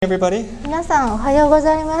Everybody. 皆さんおはようご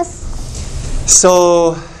ざいます。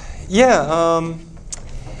So, yeah,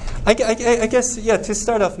 I guess, yeah, to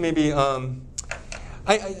start off, maybe,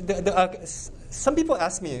 some people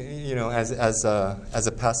ask me, as a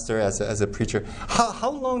pastor, as a preacher, how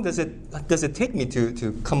long does it take me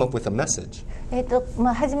to come up with a message?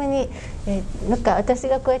 初めに、なんか私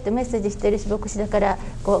がこうやってメッセージしているし牧師だから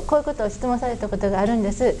こういうことを質問されたことがあるん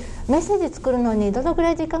です。メッセージ作るのにどのく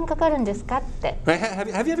らい時間かかるんですかって。Right?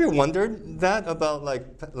 Have you ever wondered that about like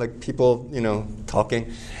people, talking?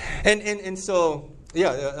 And so,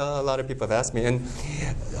 yeah, a lot of people have asked me, and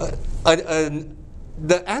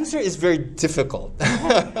the answer is very difficult.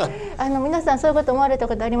 皆さんそういうこと思われた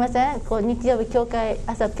ことありません？こう日曜日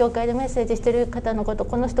朝教会でメッセージしている方のこと、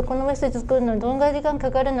この人このメッセージ作るのにどのぐらい時間か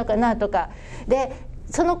かるのかなとかで、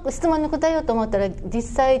その質問に答えようと思ったら実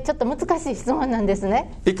際ちょっと難しい質問なんです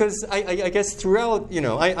ね。Because I guess throughout,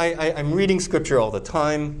 I'm reading scripture all the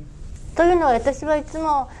time. というのは私はいつ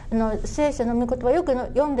も聖書の御言葉をよく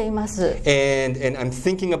読んでいます。And I'm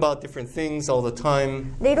thinking about different things all the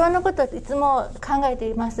time. でいろんなことをいつも考えて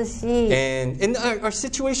いますし。And our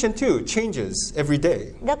situation too changes every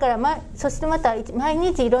day. だからそしてまた毎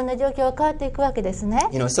日いろんな状況が変わっていくわけですね。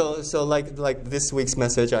So like this week's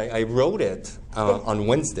message, I wrote it on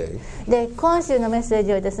Wednesday. で今週のメッセー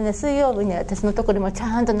ジをですね、水曜日に私のところにもち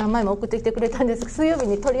ゃんと何枚も送ってきてくれたんです。水曜日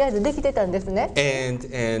にとりあえずできてたんですね。And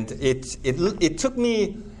it took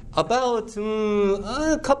me about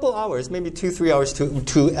a couple hours, maybe 2-3 hours to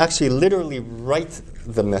actually literally write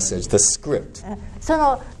the message, the script. そ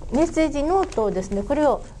のメッセージノートをですね、これ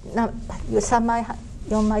を3枚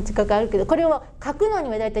4枚近くあるけど、これを書くのに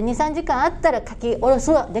はだいたい 2-3 時間あったら書き下ろす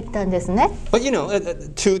はできたんですね。But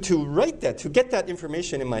to write that, to get that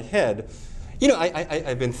information in my head,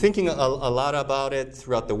 I've been thinking a lot about it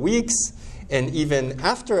throughout the weeks, and even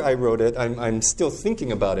after I wrote it, I'm still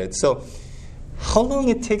thinking about it. So how long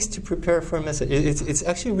it takes to prepare for a message? It's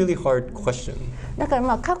actually a really hard question. だか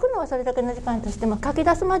ら書くのはそれだけの時間としても書き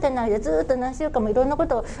出すまでの間ずっと何週間もいろんなこ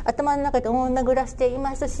とを頭の中で思い巡らしてい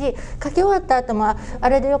ますし、書き終わった後もあ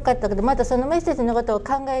れでよかったけどまたそのメッセージのことを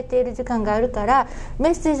考えている時間があるから、メ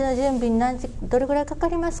ッセージの準備にどれぐらいかか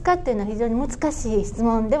りますかっていうのは非常に難しい質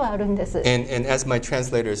問ではあるんです。And as my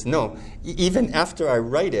translators know, even after I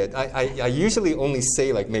write it, I usually only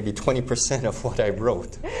say like maybe 20% of what I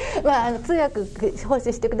wrote. 通訳奉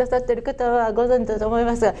仕してくださっている方はご存知だと思い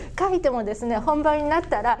ますが、書いてもですね、本番になっ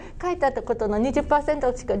たら書いたことの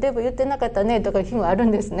 20% しかデブ言ってなかったねとかいう日もある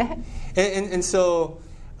んですね。And so,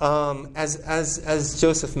 as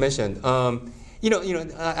Joseph mentioned,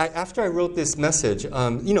 after I wrote this message,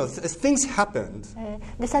 things happened.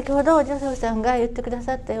 で先ほどジョセフさんが言ってくだ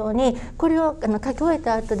さったように、これを書き終え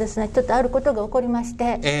た後ですね、ちょっとあることが起こりまし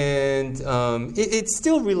て。And it's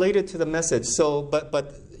still related to the message. So,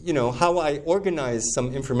 but how I organized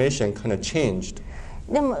some information kind of changed.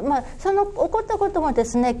 でもその起こったこともで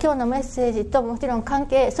すね、今日のメッセージともちろん関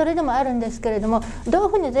係それでもあるんですけれども、どういう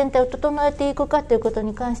ふうに全体を整えていくかということ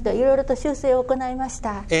に関してはいろいろと修正を行いまし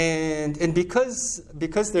た。And because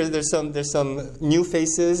there's some new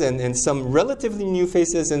faces and some relatively new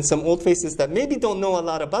faces and some old faces that maybe don't know a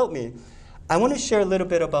lot about me, I want to share a little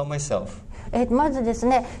bit about myself. まずです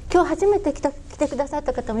ね、今日初めて来てくださっ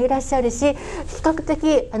た方もいらっしゃるし、比較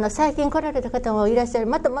的最近来られた方もいらっしゃる、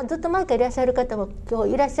またずっと前からいらっしゃる方も今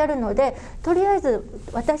日いらっしゃるので、とりあえず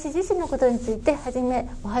私自身のことについて初め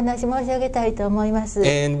お話申し上げたいと思います。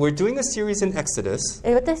And we're doing a series in Exodus.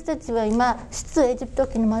 私たちは今出エジプト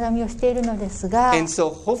記の学びをしているのですが、And so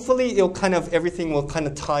hopefully everything will kind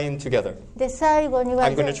of tie in together. で最後には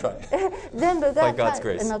I'm going to try. 全部が By God's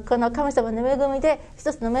grace. この神様の恵みで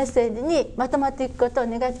一つのメッセージにまとまっていくことを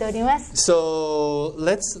願っております。So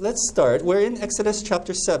let's start. We're in Exodus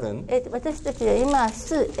chapter 7. 私たちは今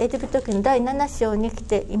出エジプト記の第7章に来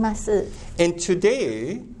ています。And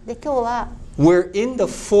today で今日は we're in the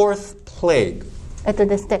fourth plague.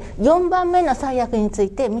 ですね、4番目の災厄につい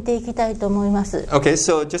て見ていきたいと思います。Okay,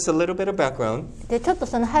 so just a little bit of background. でちょっと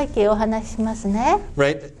その背景をお話ししますね。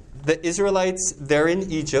Right, the Israelites, they're in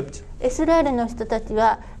Egypt. イスラエルの人たち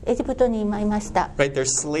はエジプトに今いました。Right, they're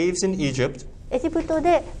slaves in Egypt. エジプト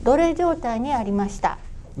で奴隷状態にありました。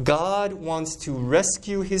God wants to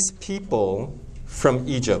rescue his people from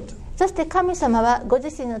Egypt. そして神様はご自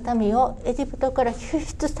身の民をエジプトから救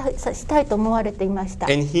出したいと思われていました。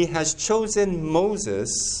And he has chosen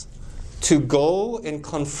Moses to go and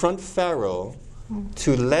confront Pharaoh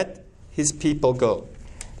to let his people go.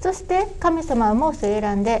 そして神様はモーセを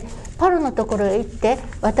選んでパロのところへ行って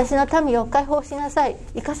私の民を解放しなさい、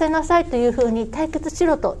行かせなさいというふうに対決し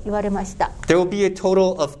ろと言われました。 There will be a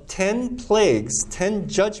total of 10 plagues, 10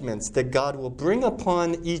 judgments that God will bring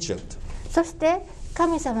upon Egypt. そして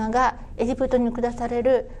神様がエジプトに下され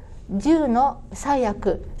る10の災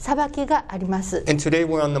悪、裁きがあります。 And today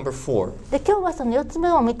we're on number 4. で今日はその4つ目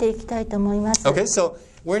を見ていきたいと思います。 Okay, so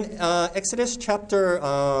we're in Exodus chapter,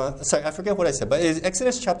 sorry, I forget what I said, but it's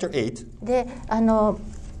Exodus chapter 8, で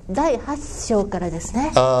第8章からです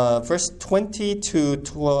ね。 verse 20 to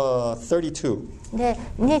 32. で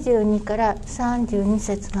22から32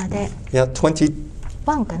節まで。 Yeah,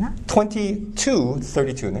 1かな。 22,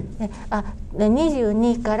 32. ね。で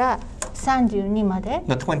22から32まで。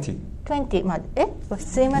No, 20. 20まで。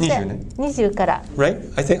すいません。 20ね。20から。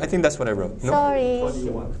 Right? I think that's what I wrote. No? Sorry.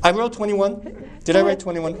 I wrote 21. Did I write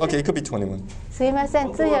 21? Okay, it could be 21. すいませ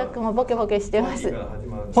ん。通訳もボケボケしてます。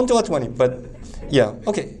本当は20, but yeah.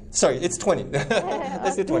 Okay, sorry, it's 20.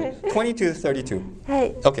 Let's do 20. 20 to 32. は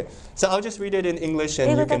い。 Okay, so I'll just read it in English 英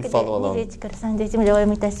and 語 you だ can けで follow along. 21から31までお読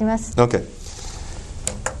みいたします。 Okay.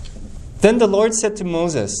 Then the Lord said to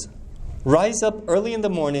Moses, Rise up early in the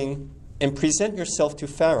morning and present yourself to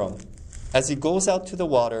Pharaoh as he goes out to the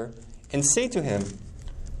water, and say to him,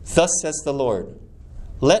 Thus says the Lord,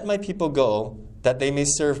 Let my people go, that they may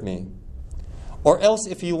serve me. Or else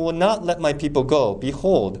if you will not let my people go,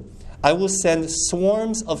 behold, I will send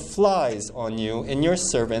swarms of flies on you and your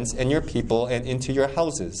servants and your people and into your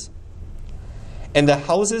houses. And the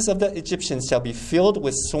houses of the Egyptians shall be filled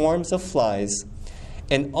with swarms of flies,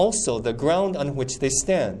 and also the ground on which they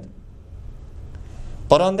stand.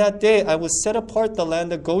 But on that day I will set apart the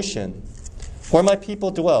land of Goshen, where my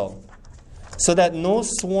people dwell, so that no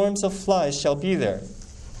swarms of flies shall be there,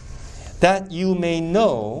 that you may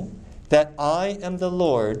know that I am the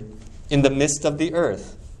Lord in the midst of the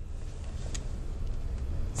earth.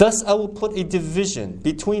 Thus I will put a division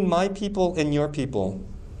between my people and your people.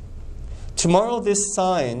 Tomorrow this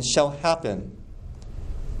sign shall happen.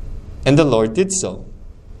 And the Lord did so.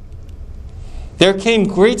 There came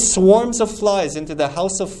great swarms of flies into the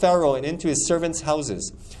house of Pharaoh and into his servants'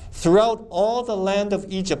 houses. Throughout all the land of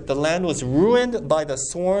Egypt, the land was ruined by the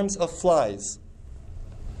swarms of flies.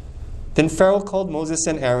 Then Pharaoh called Moses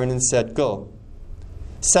and Aaron and said, Go,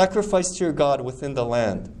 sacrifice to your God within the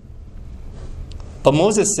land. But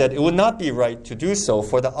Moses said, It would not be right to do so,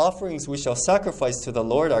 for the offerings we shall sacrifice to the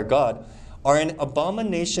Lord our God are an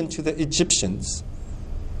abomination to the Egyptians.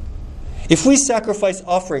 If we sacrifice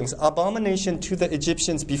offerings, abomination to the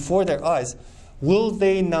Egyptians before their eyes, will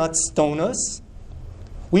they not stone us?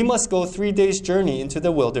 We must go 3 days' journey into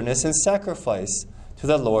the wilderness and sacrifice to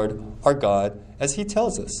the Lord our God, as he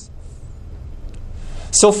tells us.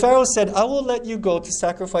 So Pharaoh said, I will let you go to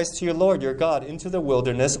sacrifice to your Lord your God into the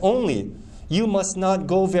wilderness, only you must not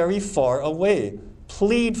go very far away.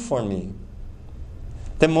 Plead for me.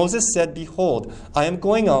 Then Moses said, Behold, I am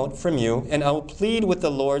going out from you, and I will plead with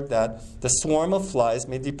the Lord that the swarm of flies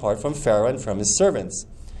may depart from Pharaoh and from his servants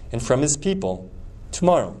and from his people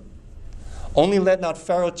tomorrow. Only let not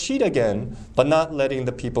Pharaoh cheat again, but not letting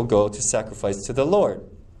the people go to sacrifice to the Lord.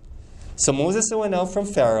 So Moses went out from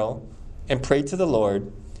Pharaoh and prayed to the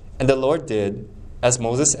Lord, and the Lord did as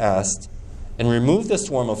Moses asked, and removed the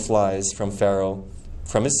swarm of flies from Pharaoh,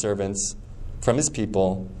 from his servants, from his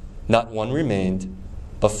people. Not one remained,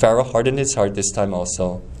 but Pharaoh hardened his heart this time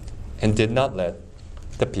also, and did not let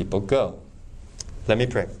the people go. Let me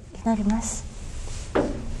pray. 祈ります。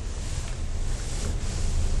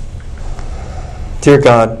 Dear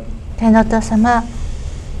God, 天のお父様、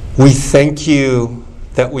 we thank you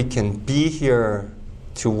that we can be here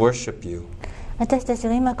to worship you. 私たち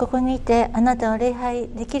が今ここにいてあなたを礼拝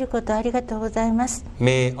できることをありがとうございます。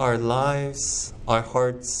 May our lives, our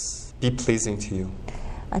hearts be pleasing to you.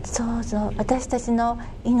 そうそう私たちの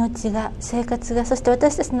命が生活がそして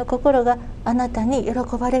私たちの心があなたに喜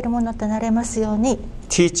ばれるものとなれますように。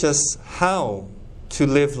 Teach us how to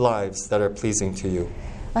live lives that are pleasing to you.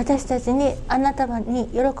 私たちにあなたに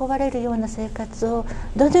喜ばれるような生活を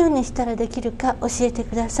どのようにしたらできるか教えて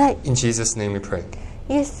ください。 In Jesus' name we pray.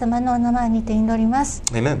 イエス様のお名前にて祈ります。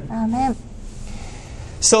 Amen. アーメン。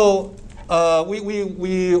 So,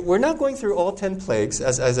 we're not going through all 10 plagues,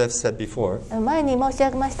 as I've said before. 前に申し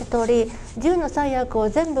上げました通り、10の災悪を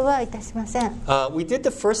全部はいたしません。We did the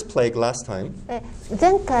first plague last time,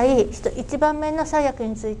 前回1番目の災悪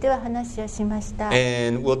については話をしました。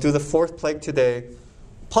 and we'll do the fourth plague today,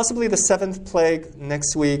 possibly the seventh plague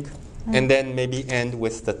next week, and then maybe end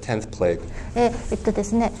with the 10th plague. で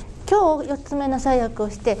すね、今日4つ目の災厄を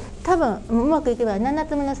して、多分うまくいけば7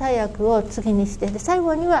つ目の災厄を次にして、で最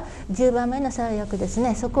後には10番目の災厄です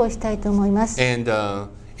ね、そこをしたいと思います。And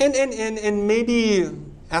maybe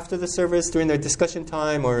after the service, during the discussion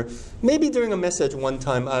time, or maybe during a message one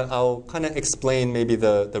time, I'll kind of explain maybe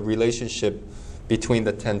the relationship between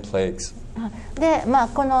the 10 plagues. で、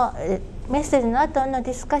このメッセージの後の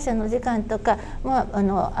ディスカッションの時間とか、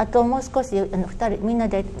あともう少し2人みんな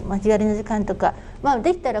で交わりの時間とか、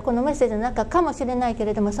できたらこのメッセージの中かもしれないけ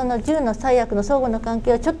れども、その10の災厄の相互の関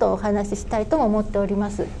係をちょっとお話ししたいとも思っておりま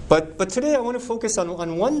す。But today I want to focus on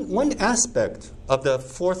one aspect of the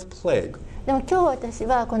fourth plague. でも今日私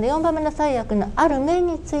はこの4番目の災厄のある面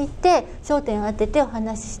について焦点を当ててお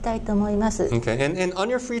話ししたいと思います。Okay, and on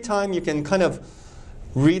your free time you can kind of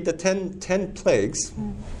read the 10 plagues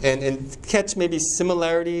and catch maybe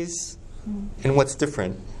similarities and what's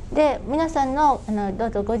different. で、皆さんのど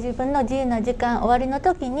うぞご自分の自由な時間終わりの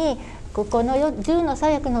時にここの10の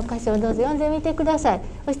災厄の箇所をどうぞ読んでみてください。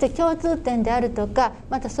そして共通点であるとか、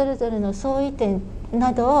またそれぞれの相違点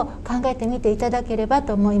などを考えてみていただければ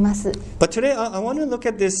と思います。But today I want to look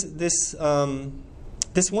at this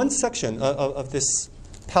one section of this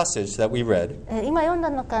passage that we read. 今読んだ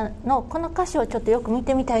のこの箇所をちょっとよく見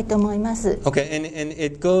てみたいと思います。Okay, and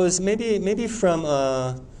it goes maybe from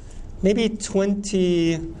maybe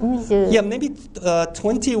 20, yeah, maybe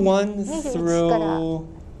 21 through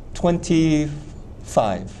 25.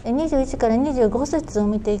 21から25節を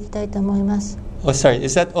見ていきたいと思います。Oh, sorry.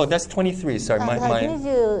 Is that? Oh, that's 23. Sorry, my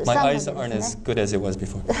eyes 23 aren't as good as it was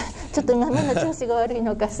before. ちょっと今目の調子が悪い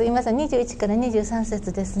のかすいません。21から23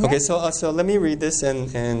節ですね。Okay, so let me read this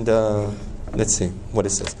and let's see what it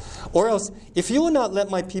says. Or else, if you will not let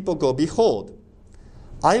my people go, behold,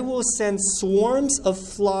 I will send swarms of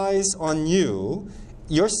flies on you,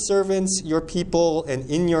 your servants, your people, and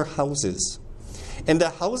in your houses. And the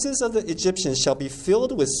houses of the Egyptians shall be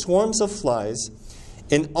filled with swarms of flies,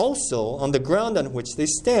 and also on the ground on which they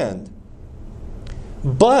stand.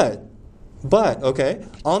 But, okay,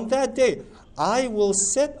 on that day, I will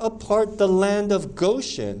set apart the land of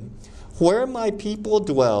Goshen, where my people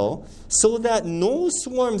dwell, so that no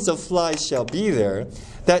swarms of flies shall be there,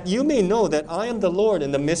 that you may know that I am the Lord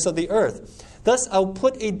in the midst of the earth. Thus I'll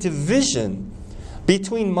put a division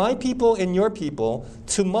between my people and your people.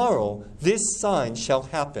 Tomorrow this sign shall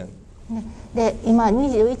happen. で今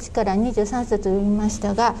21から23節を読みまし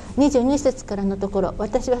たが、22節からのところ、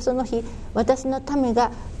私はその日私の民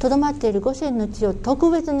がとどまっているゴシェンの地を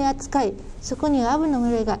特別に扱い、そこにアブの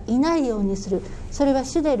群れがいないようにする。それは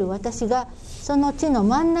主である私がその地の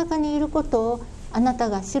真ん中にいることをあなた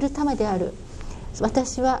が知るためである。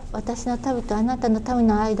私は私の民とあなたの民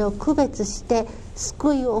の間を区別して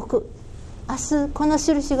救いを置く。明日この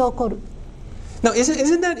印が起こる。Now,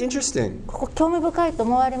 isn't that interesting? ここ興味深いと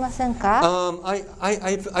思われませんか？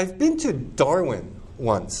 I've been to Darwin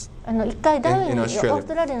once. 一回ダーウィンにオース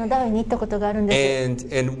トラリアのダーウィンに行ったことがあるんです。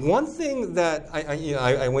And one thing that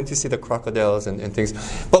I went to see the crocodiles and things,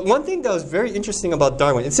 but one thing that was very interesting about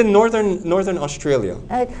Darwin, it's in northern Australia.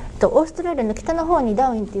 オーストラリアの北の方にダ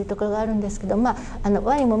ーウィンっていうところがあるんですけど、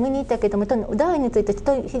ワインも見に行ったけども、ダーウィンについて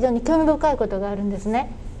非常に興味深いことがあるんです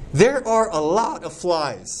ね。There are a lot of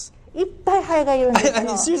flies. いっぱいハエがいるんですよ。I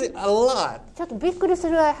mean, seriously, a lot. ちょっとびっくりす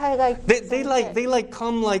るぐらいハエがいて。They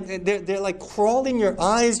come like they're like crawling your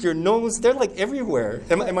eyes, your nose. They're like everywhere.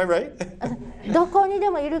 Am I right? どこにで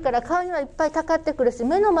もいるから顔にはいっぱいたかってくるし、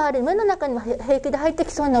目の周り、目の中にも平気で入って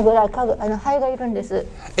きそうなぐらいハエがいるんです。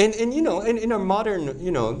And you know, in our modern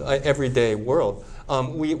everyday world,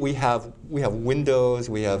 we have windows,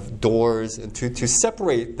 we have doors to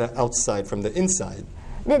separate the outside from the inside.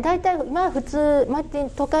 で大体今は普通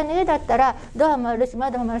都会の家だったらドアもあるし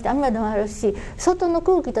窓もあるし網戸もあるし、外の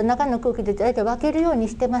空気と中の空気で大体分けるように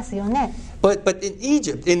してますよね。But in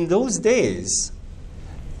Egypt, in those days,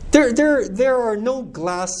 there are no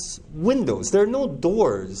glass windows. There are no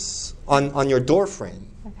doors on your door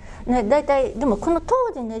frame. 大体でもこの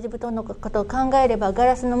当時のエジプトのことを考えればガ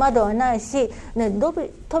ラスの窓はないし、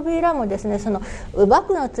扉もですね、その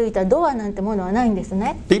枠のついたドアなんてものはないんです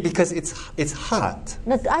ね。Because it's hot.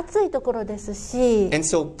 だって暑いところですし。And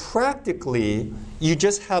so practically, you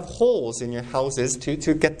just have holes in your houses to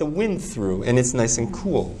get the wind through, and it's nice and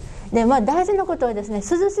cool. で大事なことはですね、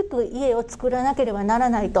涼しく家を作らなければなら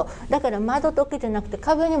ないと。だから窓だけじゃなくて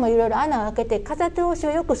壁にもいろいろ穴を開けて風通し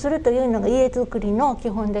を良くするというのが家作りの基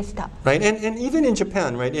本でした。Right, and even in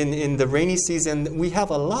Japan, right, in the rainy season, we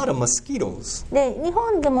have a lot of mosquitoes. で日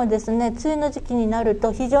本でもですね、梅雨の時期になる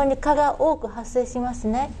と非常に蚊が多く発生します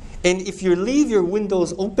ね。And if you leave your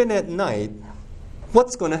windows open at night,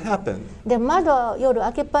 what's going to happen? で、窓を夜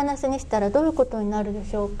開けっぱなしにしたらどういうことになるで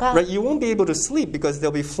しょうか。 Right? You won't be able to sleep because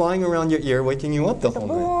they'll be flying around your ear, waking you up the ブ whole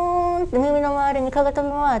night. ーンって耳の周りに蚊が飛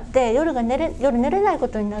び回って夜寝れないこ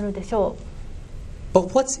とになるでしょ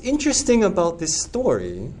But what's interesting about this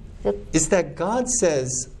story う。で is that God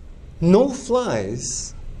says, no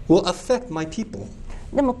flies will affect my people.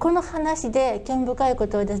 でもこの話で興味深いこ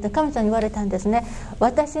とはですね、神様に言われたんですね。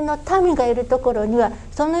私の民がいるところには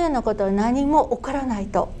そのようなことは何も起こらない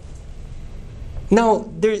と。 Now,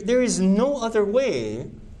 there is no other way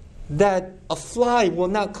that a fly will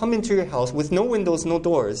not come into your house with no windows, no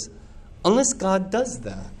doors, unless God does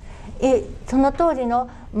that. その当時の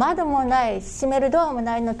窓もない閉めるドアも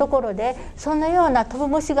ないのところでそのような飛ぶ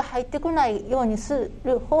虫が入ってこないようにす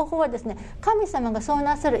る方法はですね、神様がそう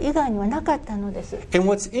なさる以外にはなかったのです。 And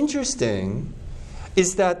what's interesting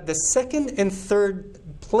is that the second and third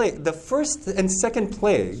plague, the first and second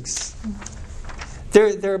plagues,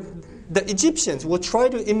 the Egyptians will try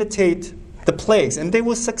to imitate the plagues and they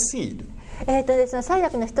will succeed. ですね、最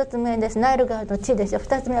悪の一つ目です。ナイル川の地でしょ。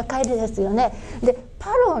二つ目は帰りですよね。で、パ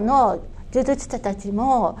ロの呪術者たち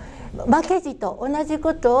も負けじと同じ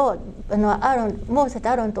ことをモーセと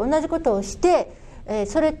アロンと同じことをして、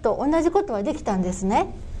それと同じことはできたんです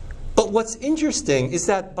ね。 But what's interesting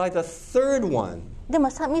is that by the third one, でも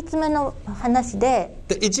3つ目の話で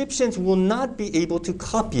the Egyptians will not be able to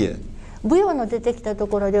copy it. 舞踊の出てきたと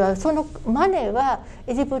ころではその真似は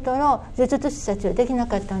エジプトの呪術師たちはできな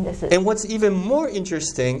かったんです。 And what's even more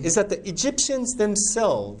interesting is that the Egyptians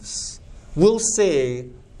themselves will say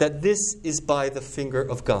that this is by the finger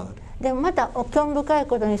of God. でまた興味深い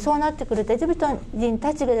ことにそうなってくるとエジプト人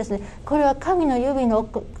たちがですね、これは神の指の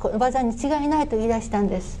技に違いないと言い出したん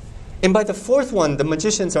です。 And by the fourth one, the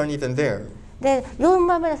magicians aren't even there. で4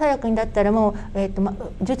番目の最悪にだったらもう、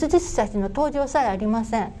呪術師たちの登場さえありま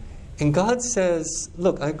せん。 And God says,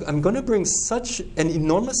 look, I'm going to bring such an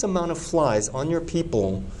enormous amount of flies on your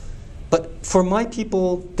people, but for my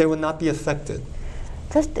people, they will not be affected.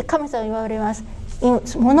 そして神様は言われます。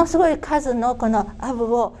ものすごい数のこのアブ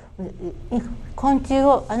を昆虫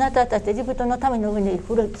をあなたたちエジプトの民の上に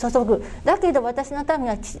注ぐ。だけど私の民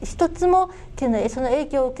は一つもその影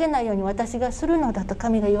響を受けないように私がするのだと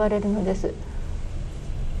神が言われるのです。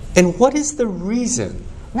 And what is the reason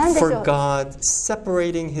何でしょう？ for God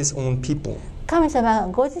separating his own people? 神様が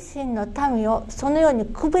ご自身の民をそのように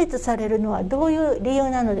区別されるのはどういう理由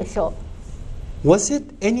なのでしょう？ Was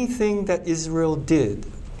it anything that Israel did?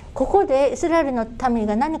 ここでイスラエルの民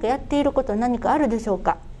が何かやっていることは何かあるでしょう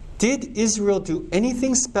か？ Did Israel do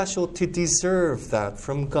anything special to deserve that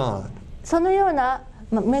from God? そのような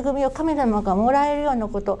恵みを神様がもらえるような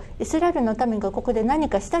ことイスラエルの民がここで何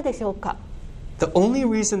かしたでしょうか？ The only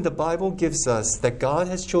reason the Bible gives us that God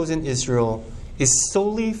has chosen Israel is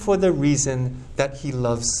solely for the reason that he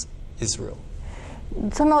loves Israel.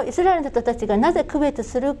 そのイスラエルの人たちがなぜ区別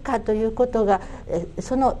するかということが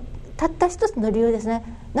そのたった一つの理由ですね。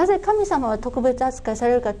なぜ神様は特別扱いさ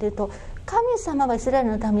れるかというと、神様はイスラエ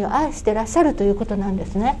ルの民を愛していらっしゃるということなんで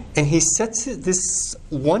すね。 And he sets this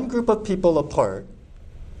one group of people apart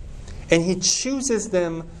and he chooses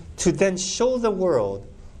them to then show the world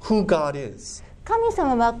who God is. 神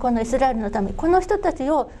様はこのイスラエルの民、この人たち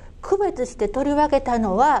を区別して取り分けた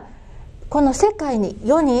のは、この世界に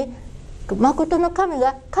世に誠の神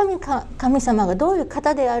様がどういう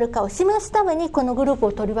方であるかを示すためにこのグループ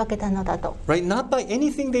を取り分けたのだと。 Right? Not by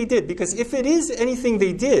anything they did, because if it is anything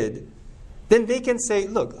they did, then they can say,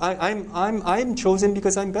 look, I'm chosen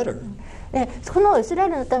because I'm better. でこのイスラエ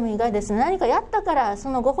ルの民がですね、何かやったからそ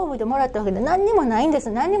のご褒美でもらったわけで何にもないんです。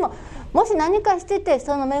何にも、もし何かしてて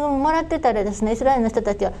その恵みもらってたらですね、イスラエルの人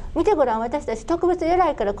たちは見てごらん、私たち特別偉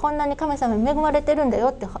いからこんなに神様に恵まれてるんだよ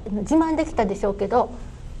って自慢できたでしょうけど、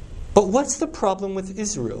 But what's the problem with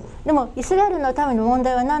Israel? でもイスラエルの民の問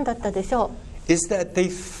題は何だったでしょう？ Is that they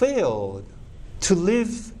failed to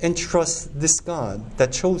live and trust this God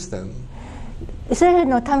that chose them. イスラエル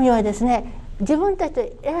の民はですね、自分たち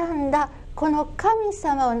で選んだこの神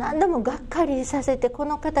様を何度もがっかりさせてこ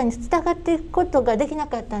の方に従っていくことができな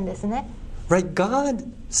かったんですね。 Right? God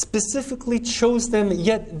specifically chose them,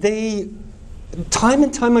 yet they, time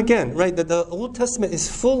and time again, right? The Old Testament is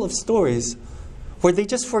full of stories where they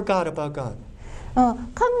just forgot about God.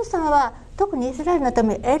 神様は特にイスラエルのた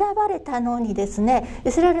めに選ばれたのにですね、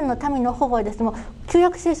イスラエルの民の方はですね、もう旧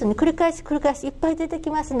約聖書に繰り返しいっぱい出てき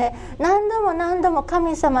ますね。何度も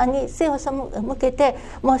神様に背を向けて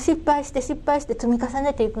もう失敗して積み重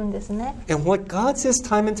ねていくんですね。 And what God says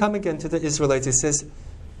time and time again to the Israelites, He says,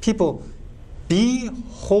 people, be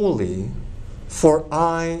holy, for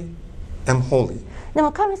I am holy. で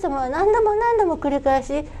も神様は何度も繰り返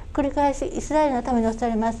し繰り返しイスラエルのために教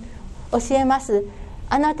えます。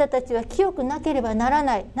あなたたちは清くなければなら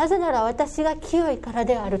ない。なぜなら私が清いから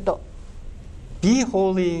であると。Be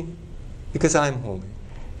holy because I'm holy.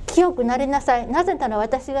 清くなりなさい。なぜなら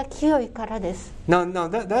私が清いからです。Now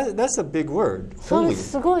that's a big word. それ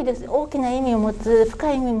すごいです。大きな意味を持つ、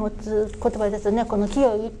深い意味を持つ言葉ですよね。この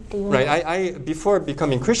清いっていうのは。Right. Before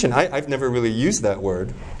becoming Christian, I've never really used that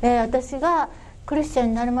word. 私がクリスチャン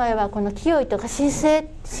になる前はこの清いとか神聖っ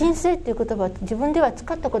ていう言葉を自分では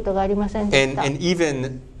使ったことがありませんでした。And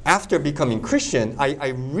even after becoming Christian, I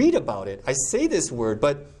read about it. I say this word,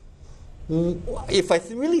 but if I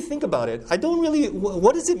really think about it, I don't really.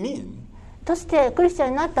 What does it mean? そしてクリスチャン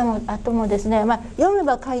になった後もですね、読め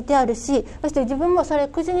ば書いてあるし、そして自分もそれ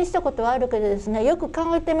口にしたことはあるけどですね、よく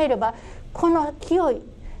考えてみればこの清い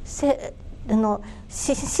神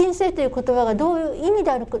聖という言葉がどういう意味で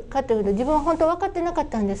あるかというのを自分は本当分かってなかっ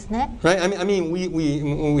たんですね。Right? I mean, we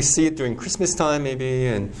see it during Christmas time maybe,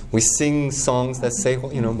 and we sing songs that say,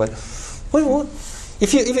 but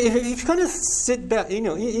if you kind of sit back,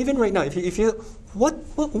 even right now, if you what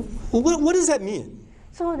does that mean?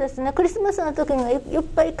 そうですね。クリスマスの時にはいっ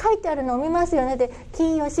ぱい書いてあるのを見ますよね。で、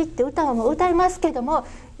金よしって歌も歌いますけども、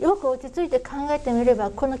よく落ち着いて考えてみれば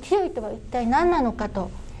この清いとは一体何なのか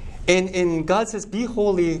と。And God says, "Be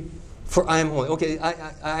holy, for I am holy." Okay,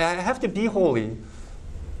 I have to be holy,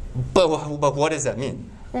 but what does that mean?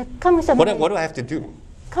 神様 What do I have to do?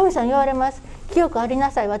 神様言われます。清くあり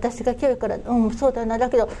なさい。私が清いから、そうだな。だ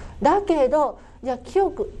けどじゃあ清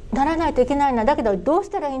くならないといけないな。だけどどう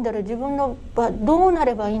したらいいんだろう。自分のはどうな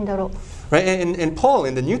ればいいんだろう。Right? And Paul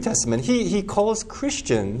in the New Testament, he calls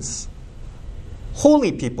Christians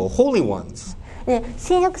holy people, holy ones. で、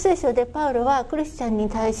新約聖書でパウロはクリスチャンに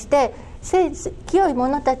対して清い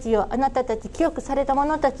者たちよ、あなたたち清くされた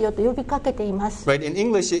者たちよと呼びかけています。Right? In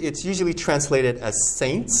English, it's usually translated as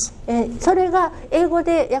saints. それが英語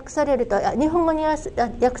で訳されると、日本語に訳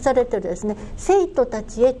されてるとですね、生徒た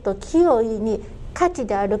ちへと清いに価値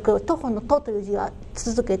で歩く徒歩の徒という字が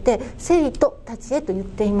続けて生徒たちへと言っ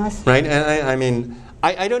ています。Right? And I mean,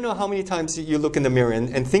 I don't know how many times you look in the mirror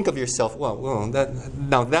and think of yourself,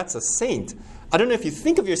 now that's a saint. I don't know if you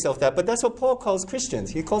think of yourself that, but that's what Paul calls Christians.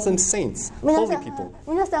 He calls them saints, holy people.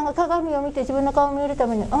 皆さんが鏡を見て自分の顔を見るた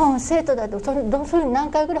めに、生徒だとそういうふうに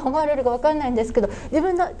何回ぐらい思われるか分からないんですけど、自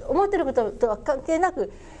分の思っていることとは関係な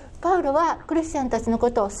く、パウロはクリスチャンたちのこ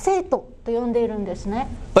とを生徒と呼んでいるんですね。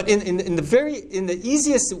But in the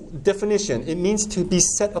easiest definition, it means to be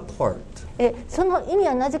set apart. その意味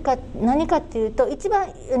は何かっていうと、一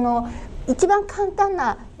番簡単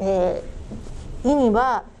な、意味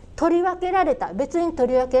は取り分けられた、別に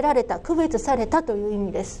取り分けられた、区別されたという意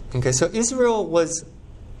味です。Okay, so Israel was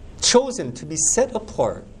chosen to be set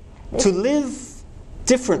apart, to live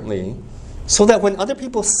differently, so that when other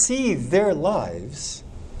people see their lives,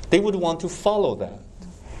 they would want to follow that.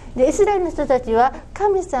 で、イスラエルの人たちは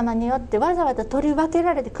神様によってわざわざ取り分け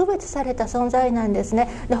られて区別された存在なんですね。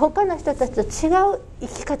で、他の人たちと違う生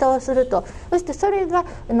き方をすると、そしてそれが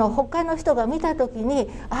他の人が見た時に、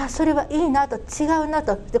それはいいなと、違うな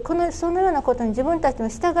と、でそのようなことに自分たちも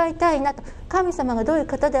従いたいなと、神様がどういう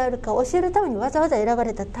方であるかを教えるためにわざわざ選ば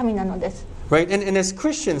れた民なのです。Right? And as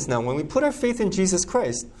Christians now, when we put our faith in Jesus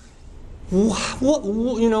Christ, what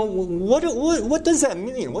does that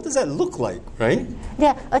mean? What does that look like, right? じ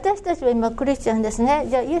ゃあ私たちは今クリスチャンですね。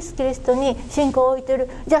じゃあイエス・キリストに信仰を置いている。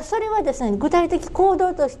じゃあそれはですね、具体的行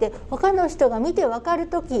動として他の人が見て分かる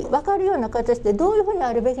ような形でどういうふうに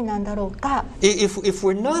あるべきなんだろうか。If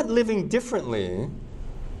we're not living differently,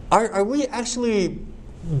 are we actually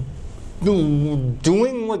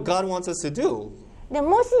doing what God wants us to do? で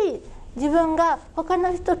もし自分が他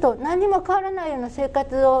の人と何も変わらないような生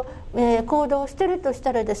活を、行動をしているとし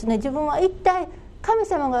たらですね、自分は一体神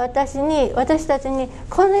様が私たちに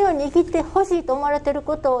このように生きてほしいと思われている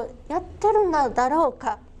ことをやってるのだろう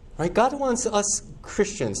か。Right? God wants us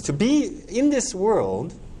Christians to be in this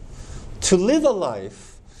world, to live a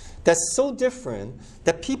life that's so different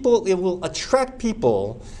that it will attract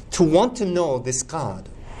people to want to know this God.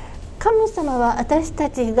 神様は私た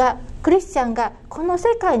ちがクリスチャンがこの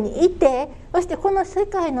世界にいて、そしてこの世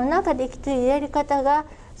界の中で生きているやり方が、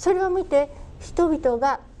それを見て人々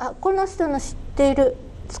がこの人の知っている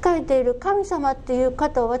仕えている神様っていう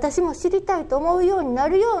方を私も知りたいと思うようにな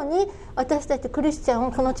るように、私たちクリスチャン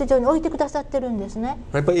をこの地上に置いてくださってるんですね。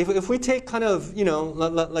Right, but if we take kind of,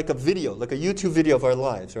 like a video, like a YouTube video of our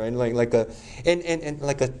lives, right? Like a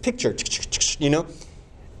picture,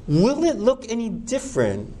 will it look any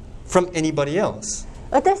different from anybody else?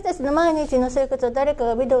 私たちの毎日の生活を誰か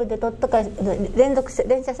がビデオで撮ったか連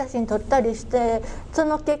写写真撮ったりして、そ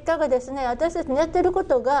の結果がですね、私たちのやってるこ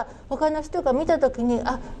とが他の人が見た時に、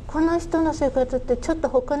あ、この人の生活ってちょっと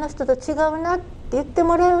他の人と違うなって言って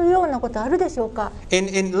もらえるようなことあるでしょうか。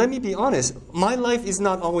And let me be honest, my life is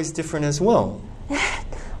not always different as well.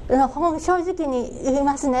 正直に言い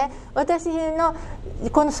ますね。私の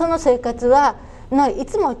その生活はい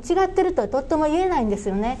つも違ってるとはとっても言えないんです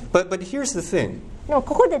よね。But here's the thing. でも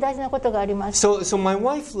ここで大事なことがあります。So my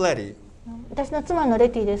wife Letty 私の妻のレ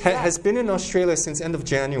ティですが、has been in Australia since end of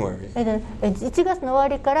January. 1月の終わ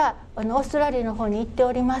りからオーストラリアの方に行って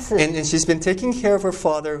おります。And she's been taking care of her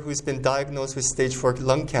father who's been diagnosed with stage 4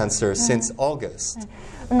 lung cancer since August.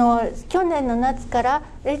 去年の夏から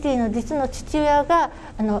レティの実の父親が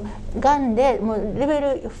がんでもうレベ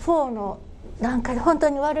ル4のなんか本当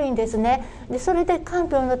に悪いんですね。でそれで看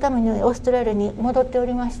病のためにオーストラリアに戻ってお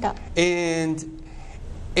りました。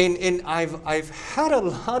And I've had a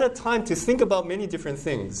lot of time to think about many different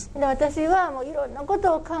things. で私はもういろんなこ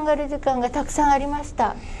とを考える時間がたくさんありまし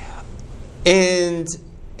た。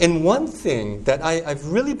And one thing that I've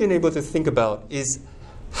really been able to think about is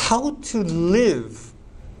how to live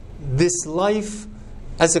this life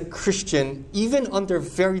as a Christian even under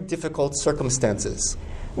very difficult circumstances.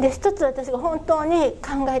 で一つ私が本当に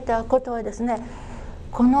考えたことはですね、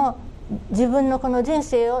この自分のこの人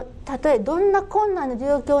生をたとえどんな困難な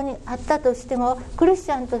状況にあったとしてもクリス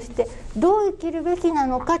チャンとしてどう生きるべきな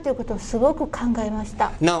のかということをすごく考えまし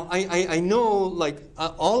た。Now I know like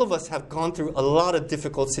all of us have gone through a lot of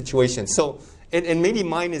difficult situations. So and maybe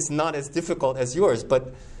mine is not as difficult as yours,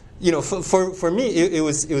 but you know for me it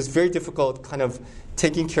was very difficult kind of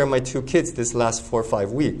taking care of my 2 kids this last 4 or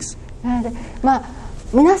 5 weeks. なので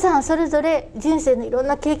皆さんそれぞれ人生のいろん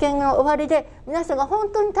な経験が終わりで、皆さんが本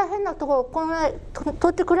当に大変なところを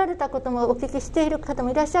取ってこられたこともお聞きしている方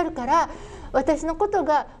もいらっしゃるから、私のこと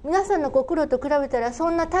が皆さんのご苦労と比べたらそ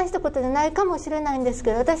んな大したことじゃないかもしれないんです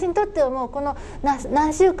けど、私にとってはもうこの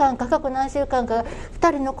何週間か過去何週間か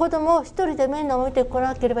2人の子供を1人で面倒を見てこ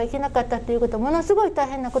なければいけなかったということはものすごい大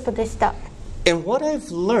変なことでした。And what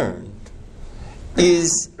I've learned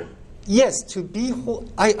is yes, to be whole.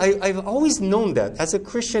 I've always known that as a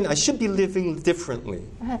Christian, I should be living differently.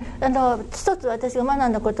 一つ私が学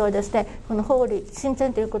んだことはですね、この法理、親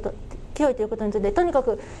善ということ、清いということについて、とにか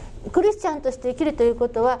くクリスチャンとして生きるというこ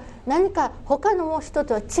とは何か他の人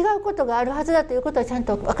とは違うことがあるはずだということはちゃん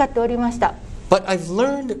と分かっておりました。But I've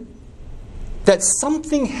learned that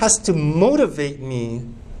something has to motivate me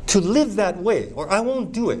to live that way, or I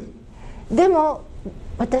won't do it. でも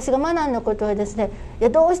私が学んだことはですね、いや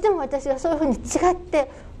どうしても私はそういうふうに違っ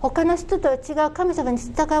て他の人とは違う神様に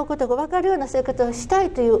従うことが分かるような生活をした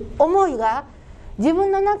いという思いが自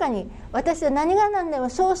分の中に、私は何が何でも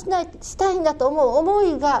そうしたいんだと思う思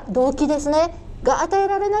いが動機ですねが与え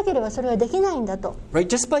られなければそれはできないんだと。Right?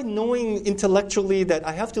 Just by knowing intellectually that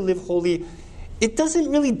I have to live holy, it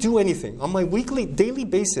doesn't really do anything. On my daily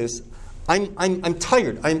basis, I'm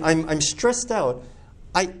tired. I'm stressed out.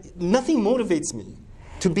 Nothing motivates me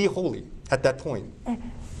to be holy at that point.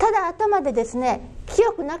 ただ頭でですね、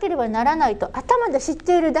清くなければならないと頭で知っ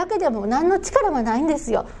ているだけでも何の力もないんで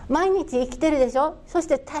すよ。毎日生きてるでしょ、そし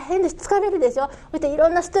て大変です、疲れるでしょ、そしていろ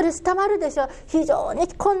んなストレスたまるでしょ、非常に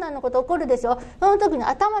困難なこと起こるでしょ。その時に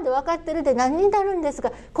頭で分かってるで何になるんです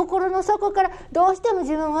が、心の底からどうしても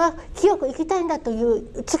自分は清く生きたいんだとい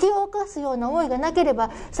う突き動かすような思いがなけれ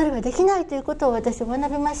ばそれはできないということを私は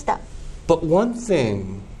学びました。 But one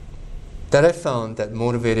thing that I found that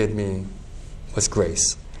motivated me was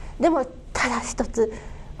grace. でもただ一つ、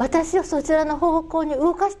私をそちらの方向に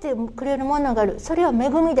動かしてくれるものがある。それは恵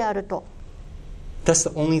みであると。 That's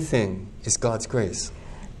the only thing is God's grace.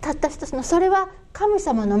 たった一つのそれは神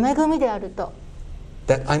様の恵みであると。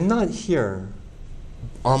 That I'm not here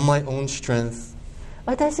on my own strength.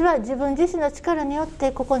 私は自分自身の力によっ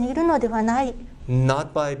てここにいるのではない。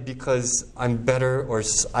 Not because I'm better or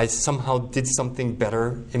I somehow did something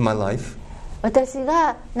better in my life. 私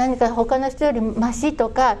が何か他の人よりマシと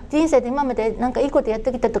か人生で今まで何かいいことやっ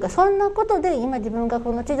てきたとかそんなことで今自分が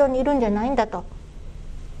この地上にいるんじゃないんだと。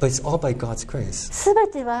 But it's all by God's grace. すべ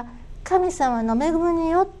ては神様の恵み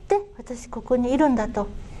によって私ここにいるんだと。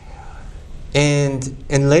 And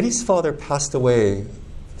Lady's father passed away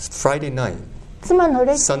Friday night. 妻の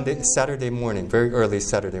レティ Saturday morning, very early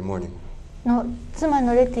Saturday morning. の妻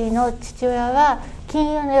のレティの父親は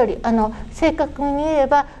金曜の夜、正確に言え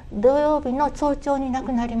ば土曜日の早朝に亡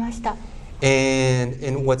くなりました。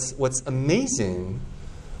 And what's amazing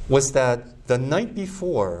was that the night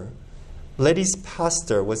before, Letty's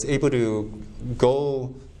pastor was able to go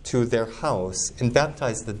to their house and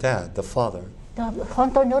baptize the dad, the father. でも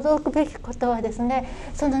本当に驚くべきことはですね、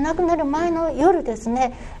その亡くなる前の夜です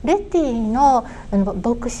ね、レティの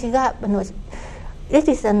牧師がレ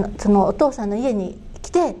ティさんのそのお父さんの家に来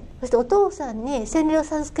て、そしてお父さんに洗礼を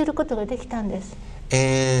授けることができたんです。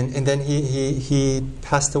And then he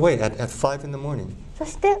passed away at 5 in the morning. そ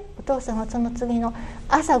してお父さんはその次の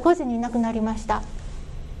朝5時に亡くなりました。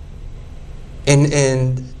And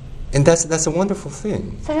that's a wonderful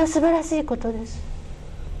thing. それは素晴らしいことです。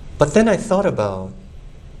But then I thought about,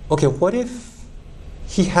 okay, what if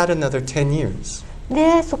he had another 10 years?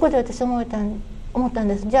 でそこで私思ったん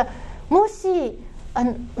です。じゃあもし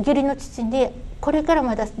義理の父にこれから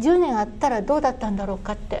まだ10年あったらどうだったんだろう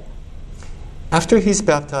かって。After he's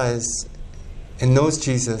baptized and knows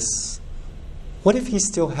Jesus, what if he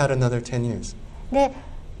still had another 10 years? で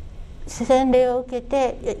洗礼を受け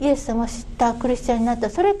てイエス様を知ったクリスチャンになっ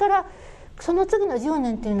た。それからその次の10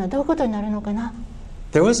年というのはどういうことになるのかな。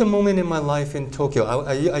There was a moment in my life in Tokyo.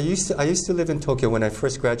 I used to live in Tokyo when I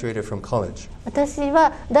first graduated from college. 私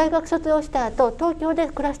は大学卒業した後、東京で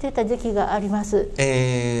暮らしていた時期があります。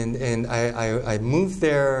And I moved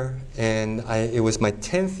there, and it was my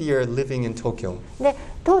 10th year living in Tokyo. で、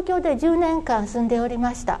東京で10年間住んでおり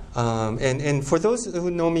ました。And for those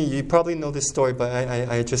who know me, you probably know this story, but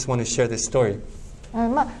I just want to share this story.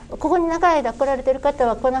 ここに長い間来られている方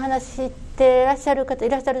はこの話知っていらっしゃる方い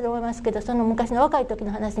らっしゃると思いますけど、その昔の若い時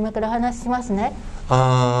の話今からお話ししますね。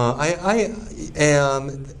I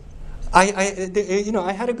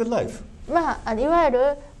had a good life. いわゆ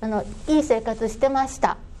るいい生活してまし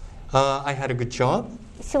た。I had a good job.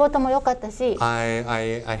 仕事も良かったし、I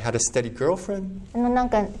had a steady girlfriend. なん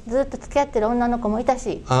かずっと付き合ってる女の子もいた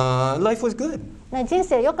し、life was good. 人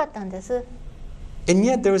生良かったんです。And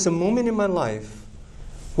yet there was a moment in my life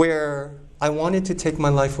where I wanted to take my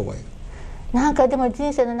life away. なんかでも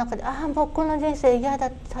人生の中でもうこの人生嫌だ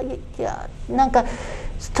った、なんか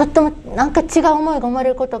とってもなんか違う思いが生ま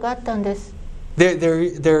れることがあったんです。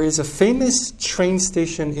There is a famous train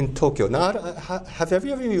station in Tokyo. Now, have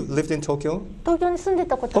every of you lived in Tokyo? 東京に住んで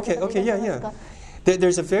たことある方いらっしゃいますか？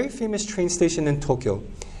 There's a very famous train station in Tokyo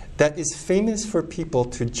that is famous for people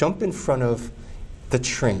to jump in front of the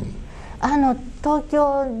train. 東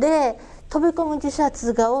京で飛び込む自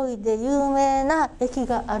殺が多いで有名な駅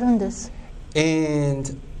があるんです。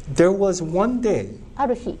And there was one day あ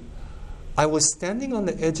る日、I was standing on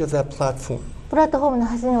the edge of that platform. プラットフォームの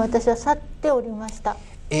端に私は立っておりました。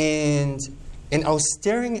And I was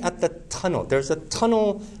staring at the tunnel. There's a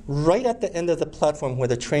tunnel right at the end of the platform where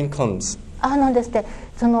the train comes. ですね、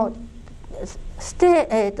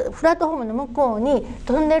プラットフォームの向こうに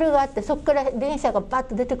トンネルがあって、そこから電車がバッ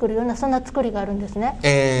と出てくるようなそんな作りがあるんですね。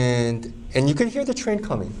And you can hear the train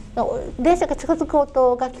coming. 電車が近づく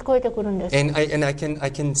音が聞こえてくるんです。And I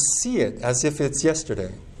can see it as if it's yesterday.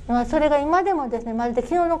 それが今でもですね、まるで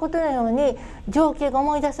昨日のことのように情景が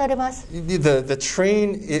思い出されます。The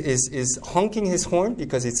train is honking his horn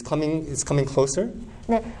because it's coming closer.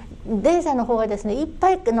 ね、電車の方がですね、いっ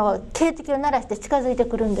ぱいの警笛を鳴らして近づいて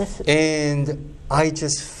くるんです。And I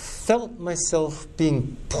just felt myself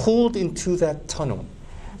being pulled into that tunnel.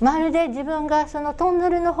 まるで自分がそのトンネ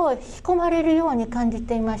ルの方へ引き込まれるように感じ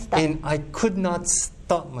ていました。And I could not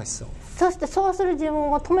stop myself. そしてそうする自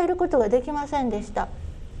分を止めることができませんでした。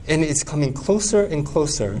And it's coming closer and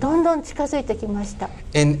closer. どんどん近づいてきました。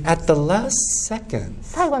And at the last second,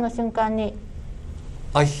 最後の瞬間に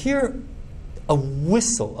I hear a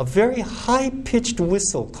whistle, a very high-pitched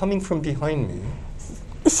whistle coming from behind me.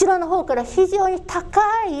 後ろの方から非常に高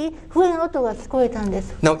い笛の音が聞こえたんで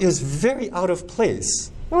す。Now, it was very out of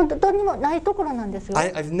place. もうどこにもないところなんですよ。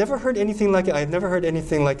I've never heard anything like it. I've never heard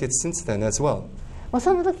anything like it since then as well. もう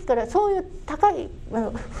その時からそういう高い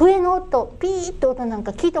笛の音、ピーッと音なん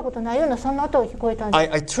か聞いたことないようなそんな音が聞こえたんです。I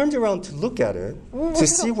turned around to look at it to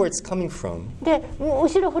see where it's coming from. で、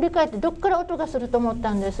後ろ振り返ってどこから音がすると思っ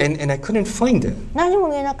たんです。And I couldn't find it. 何も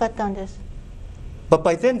見えなかったんです。But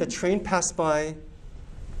by then the train passed by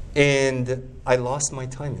and I lost my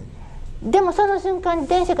timing. でもその瞬間に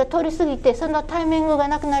電車が通り過ぎてそのタイミングが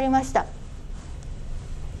なくなりました。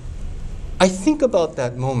I think about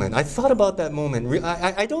that moment. I thought about that moment.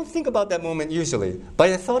 I don't think about that moment usually, but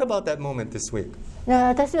I thought about that moment this week.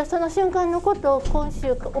 私はその瞬間のことを今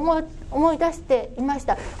週思い出していまし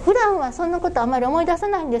た。普段はそんなことあまり思い出さ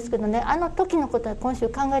ないんですけどね、あの時のことは今週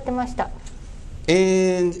考えてました。And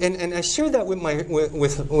I share that with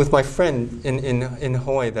my friend in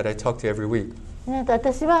Hawaii that I talk to every week.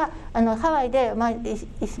 私はハワイで毎週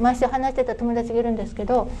話してた友達がいるんですけ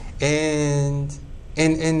ど。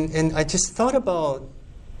And I just thought about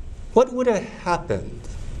what would have happened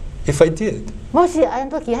if I did. もしあ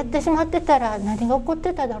の時やってしまってたら何が起こっ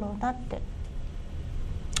てただろうなって。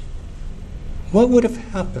what would have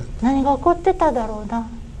happened? 何が起こってただろうな。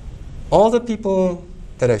 All the people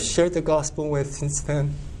that I've shared the gospel with since then,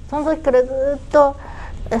 その時からずっと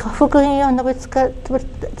福音を述べつか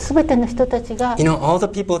すべての人たちが、 you know, all the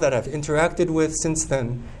people that I've interacted with since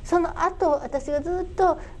then, その後私がずっ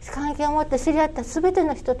と関係を持って知り合ったすべて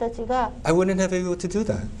の人たちが、 I wouldn't have been able to do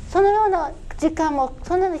that. そのような時間も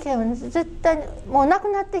そんな時間も絶対にもうなく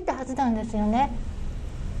なっていたはずなんですよね。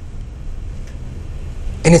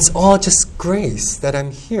 And it's all just grace that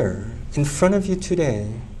I'm here in front of you today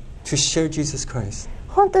to share Jesus Christ.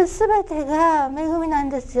 本当にすべてが恵みなん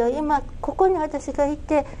ですよ。今ここに私がい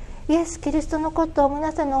てイエス・キリストのことを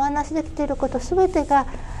皆さんにお話しできていることすべてが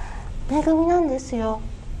恵みなんですよ。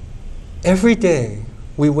 Every day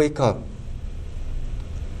we wake up,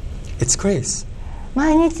 it's grace.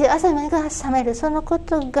 毎日朝目が覚めるそのこ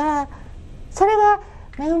とがそれが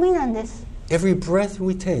恵みなんです。 Every breath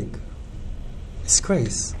we take, it's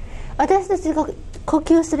grace. 私たちが呼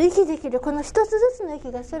吸する息できるこの一つずつの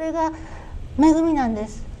息がそれが恵みなんで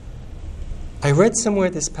す。 I read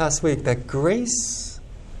somewhere this past week that grace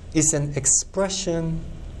is an expression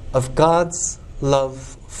of God's love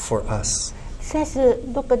for us. 先週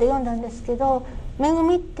どっかで読んだんですけど、恵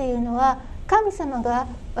みっていうのは神様が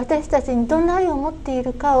私たちにどんな愛を持ってい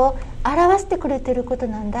るかを表してくれていること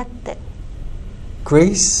なんだって。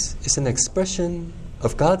 Grace is an expression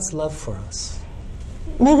of God's love for us.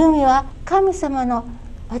 恵みは神様の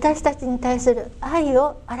私たちに対する愛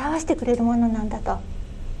を表してくれるものなんだと。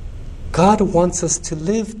 God wants us to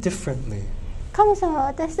live differently. 神様は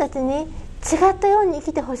私たちに違ったように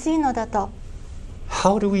生きてほしいのだと。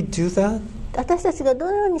 How do we do that? 私たちがど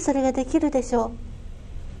のようにそれができるでしょう。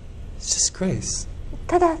 It's just grace.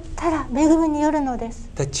 ただただ恵みによるのです。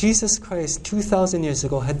 That Jesus Christ 2,000 years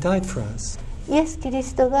ago had died for us. イエス・キリ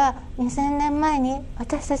ストが2000年前に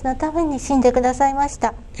私たちのために死んでくださいまし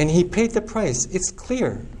た。 And He paid the price. It's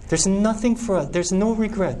clear. There's nothing for us. There's no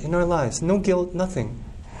regret in our lives. No guilt, nothing.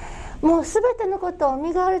 もうすべてのことを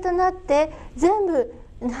身代わりとなって全部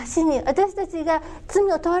なしに私たちが罪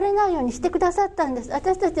を問われないようにしてくださったんです。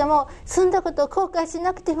私たちはもう済んだことを後悔し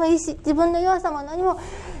なくてもいいし、自分の弱さも何も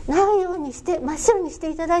ないようにして真っ白にし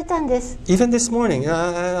ていただいたんです。 Even this morning,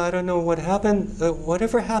 I don't know what happened.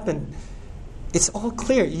 Whatever happened, it's all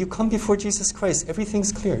clear. You come before Jesus Christ.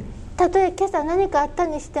 Everything's clear. たとえ今朝何かあった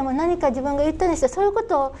にしても何か自分が言ったにしてそういうこ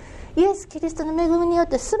とをイエス・キリストの恵みによっ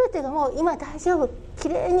て全てがもう今大丈夫、き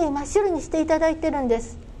れいに真っ白にしていただいてるんで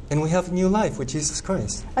す。 And we have new life with Jesus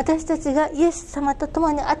Christ. 私たちがイエス様と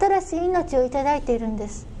共に新しい命をいただいているんで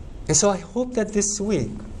す。 And so I hope that this week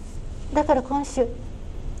だから今週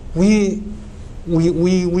we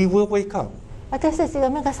will wake up. 私たちが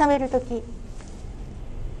目が覚めるとき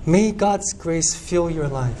May God's grace fill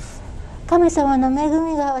your life. 神様の恵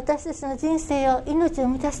みが私たちの人生を命を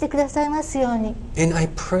満たしてくださいますように。 And I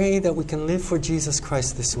pray that we can live for Jesus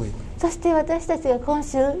Christ this week. そして私たちが今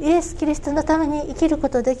週イエス・キリストのために生きるこ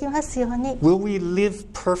とができますように。 Will we live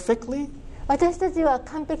perfectly? 私たちは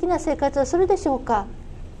完璧な生活をするでしょうか。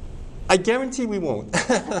 I guarantee we won't.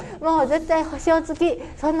 もう絶対保証付き、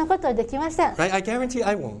そんなことはできません。 Right? I guarantee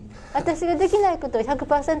I won't. 私ができないことを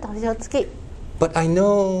 100% 保証付き。 But I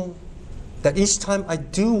know that each time I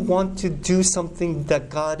do want to do something that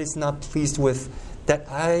God is not pleased with, that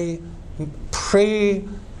I pray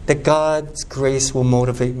that God's grace will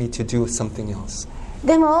motivate me to do something else.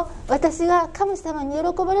 でも私が神様に喜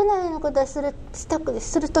ばれないようなことをする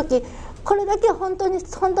とき、これだけは本当に必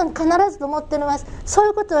ずと思っております。そうい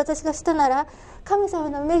うことを私がしたなら神様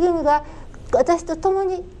の恵みが私と共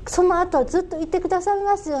にその後ずっといてください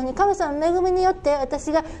ますように。神様の恵みによって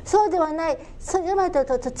私がそうではない、それまで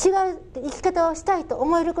と違う生き方をしたいと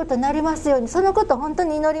思えることになりますように。そのことを本当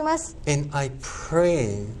に祈ります。 And I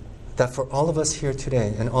pray that for all of us here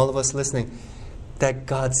today and all of us listening, that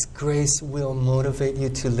God's grace will motivate you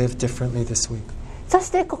to live differently this week. そ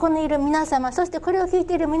してここにいる皆様、そしてこれを聞い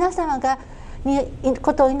ている皆様が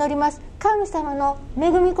ことを祈ります。神様の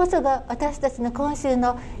恵みこそが私たちの今週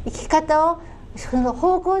の生き方を、その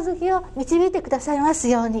方向づきを導いてくださいます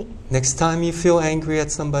ように。 Next time you feel angry at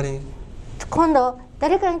somebody, 今度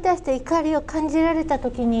誰かに対して怒りを感じられた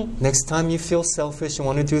ときに、 next time you feel selfish and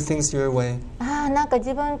want to do things your way, なんか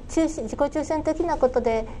自己中心的なこと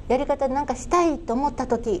でやり方なんかしたいと思った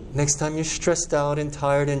とき、 next time you're stressed out and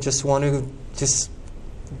tired and just want to just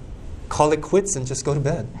call it quits and just go to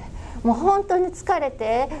bed. もう本当に疲れ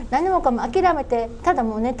て何もかも諦めてただ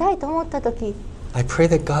もう寝たいと思ったとき、 I pray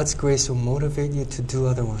that God's grace will motivate you to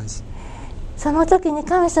do otherwise. その時に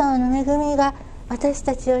神様の恵みが私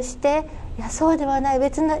たちをして、いやそうではない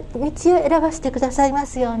別の道を選ばせてくださいま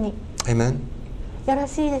すように。 Amen. よろ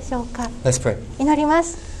しいでしょうか。 Let's pray. 祈りま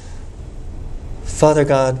す。Father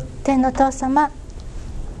God, 天のお父様、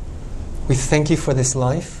 we thank you for this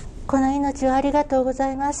life. この命をありがとうご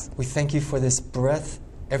ざいます。 We thank you for this breath,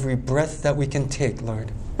 every breath that we can take, Lord.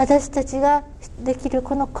 私たちができる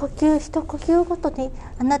この呼吸一呼吸ごとに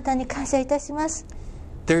あなたに感謝いたします。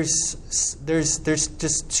 There's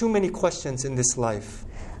just too many questions in this life.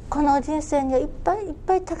 この人生にはいっぱいいっ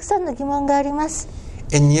ぱいたくさんの疑問があります。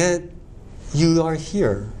 And yet, you are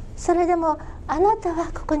here. それでもあなたは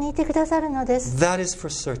ここにいてくださるのです。 That is for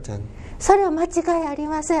certain. それは間違いあり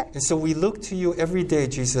ません。 And so we look to you every day,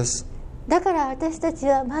 Jesus. だから私たち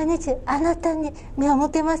は毎日あなたに目を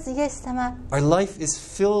向けます。イエス様、 Our life is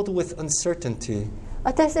filled with uncertainty.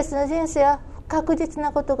 私たちの人生は不確実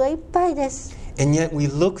なことがいっぱいです。 And yet we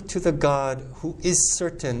look to the God who is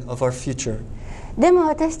certain of our future. でも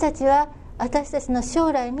私たちは私たちの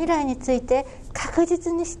将来未来について確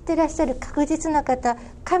実に知ってらっしゃる確実な方、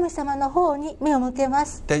神様の方に目を向けま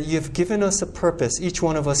す。 That you have given us a purpose, each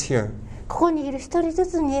one of us here. ここにいる一人ず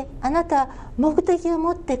つにあなたは目的を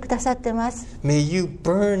持ってくださってます。 May you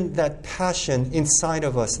burn that passion inside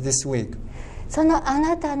of us this week. そのあ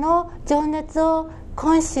なたの情熱を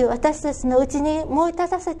今週私たちのうちに燃え立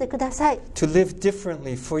たせてください。 To live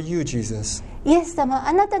differently for you, Jesus. イエス様、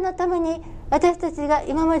あなたのために私たちが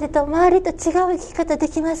今までと周りと違う生き方で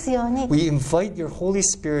きますように。 We invite your Holy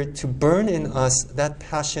Spirit to burn in us that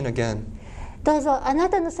passion again. どうぞあな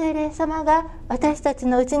たの聖霊様が私たち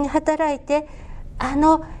のうちに働いて、あ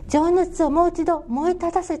の情熱をもう一度燃え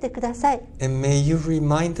立たせてください。 And may you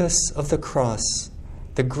remind us of the cross,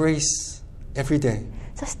 the grace every day.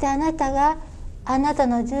 そしてあなたがあなた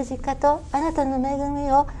の十字架とあなたの恵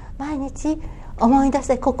みを毎日思い出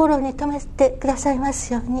せ、心に留めてくださいま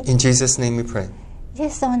すように。 In Jesus' name we pray. イエ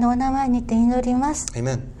ス様のお名前にて祈ります。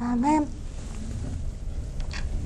 Amen. アーメン。